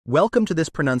Welcome to this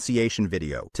pronunciation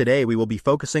video. Today we will be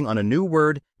focusing on a new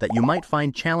word that you might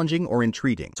find challenging or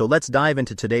intriguing. So let's dive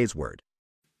into today's word.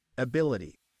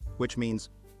 Ability, which means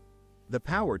the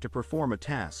power to perform a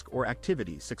task or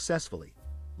activity successfully.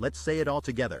 Let's say it all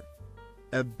together.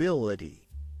 Ability.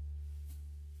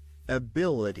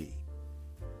 Ability.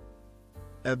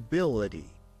 Ability.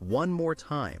 One more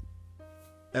time.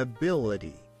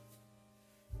 Ability.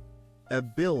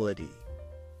 Ability.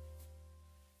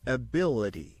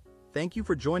 Ability. Thank you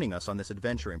for joining us on this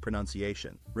adventure in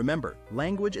pronunciation. Remember,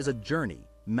 language is a journey,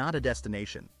 not a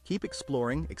destination. Keep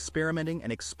exploring, experimenting,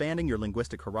 and expanding your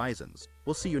linguistic horizons.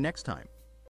 We'll see you next time.